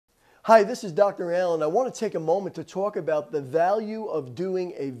Hi, this is Dr. Allen. I want to take a moment to talk about the value of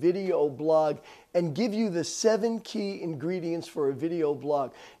doing a video blog and give you the 7 key ingredients for a video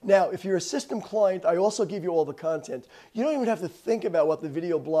blog. Now, if you're a system client, I also give you all the content. You don't even have to think about what the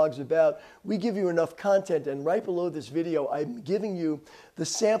video blog's about. We give you enough content, and right below this video, I'm giving you the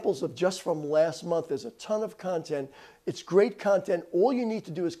samples of just from last month. There's a ton of content. It's great content. All you need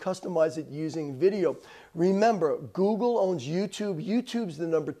to do is customize it using video. Remember, Google owns YouTube. YouTube's the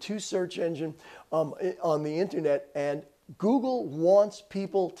 #2 search engine on the internet, and Google wants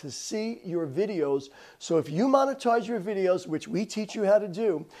people to see your videos. So if you monetize your videos, which we teach you how to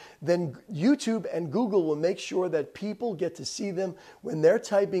do, then YouTube and Google will make sure that people get to see them when they're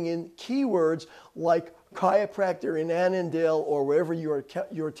typing in keywords like chiropractor in Annandale or wherever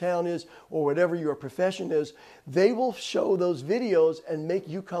your town is or whatever your profession is. They will show those videos and make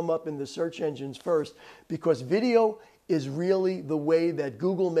you come up in the search engines first, because video is really the way that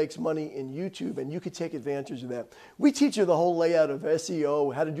Google makes money in YouTube, and you could take advantage of that. We teach you the whole layout of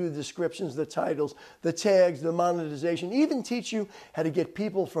SEO, how to do the descriptions, the titles, the tags, the monetization, even teach you how to get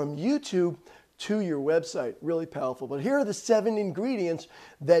people from YouTube to your website. Really powerful. But here are the 7 ingredients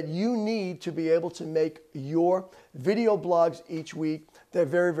that you need to be able to make your video blogs each week. They're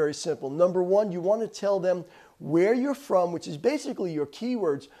very, very simple. Number 1, you want to tell them where you're from, which is basically your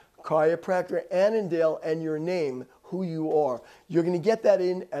keywords, chiropractor, Annandale, and your name, who you are. You're going to get that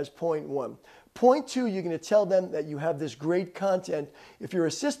in as point 1. Point 2, you're going to tell them that you have this great content. If you're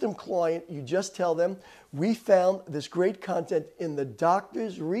a system client, you just tell them, we found this great content in the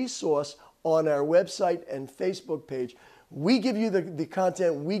doctor's resource on our website and Facebook page. We give you the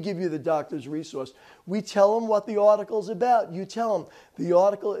content, we give you the doctor's resource. We tell them what the article is about. You tell them the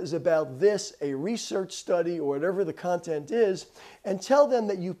article is about this, a research study, or whatever the content is, and tell them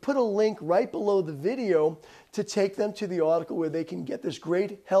that you put a link right below the video to take them to the article where they can get this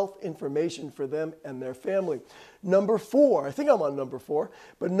great health information for them and their family. Number 4, I think I'm on number 4,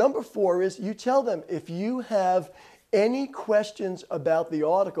 but number 4 is you tell them if you have any questions about the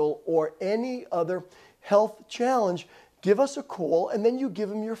article or any other health challenge, give us a call, and then you give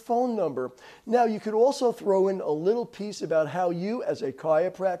them your phone number. Now, you could also throw in a little piece about how you, as a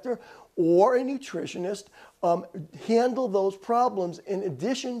chiropractor or a nutritionist, handle those problems in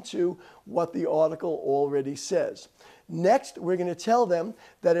addition to what the article already says. Next, we're going to tell them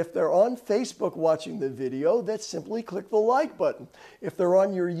that if they're on Facebook watching the video, that simply click the like button. If they're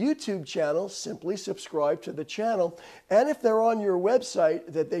on your YouTube channel, simply subscribe to the channel. And if they're on your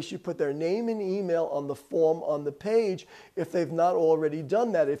website, that they should put their name and email on the form on the page if they've not already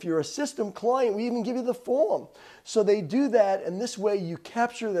done that. If you're a system client, we even give you the form. So they do that, and this way you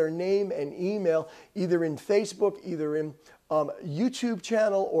capture their name and email either in Facebook, either in YouTube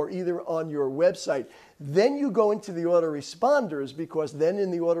channel, or either on your website. Then you go into the autoresponders, because then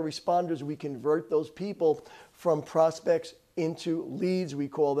in the autoresponders we convert those people from prospects into leads, we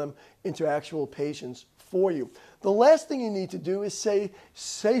call them, into actual patients for you. The last thing you need to do is say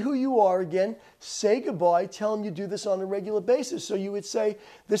who you are again, say goodbye, tell them you do this on a regular basis. So you would say,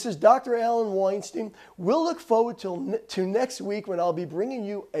 this is Dr. Allen Weinstein. We'll look forward to next week when I'll be bringing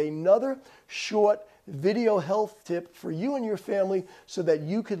you another short video health tip for you and your family so that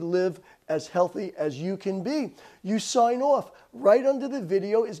you could live as healthy as you can be. You sign off. Right under the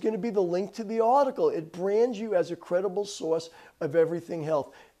video is going to be the link to the article. It brands you as a credible source of everything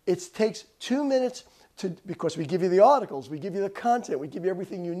health. It takes 2 minutes because we give you the articles, we give you the content, we give you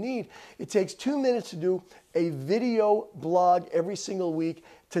everything you need. It takes 2 minutes to do a video blog every single week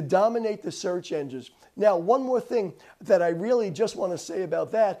to dominate the search engines. Now, one more thing that I really just want to say about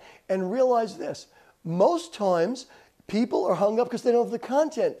that, and realize this. Most times, people are hung up because they don't have the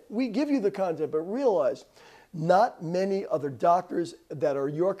content. We give you the content, but realize not many other doctors that are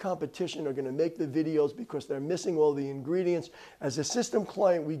your competition are going to make the videos because they're missing all the ingredients. As a system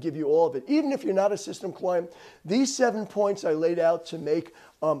client, we give you all of it. Even if you're not a system client, these 7 points I laid out to make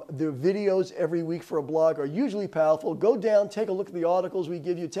the videos every week for a blog are usually powerful. Go down, take a look at the articles we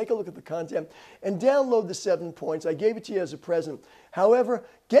give you, take a look at the content, and download the 7 points. I gave it to you as a present. However,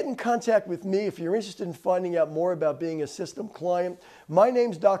 get in contact with me if you're interested in finding out more about being a system client. My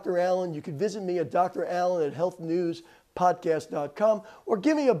name's Dr. Allen. You can visit me at drallen@healthnewspodcast.com or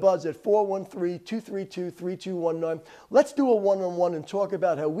give me a buzz at 413-232-3219. Let's do a one-on-one and talk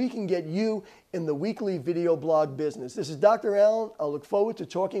about how we can get you in the weekly video blog business. This is Dr. Allen. I'll look forward to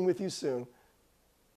talking with you soon.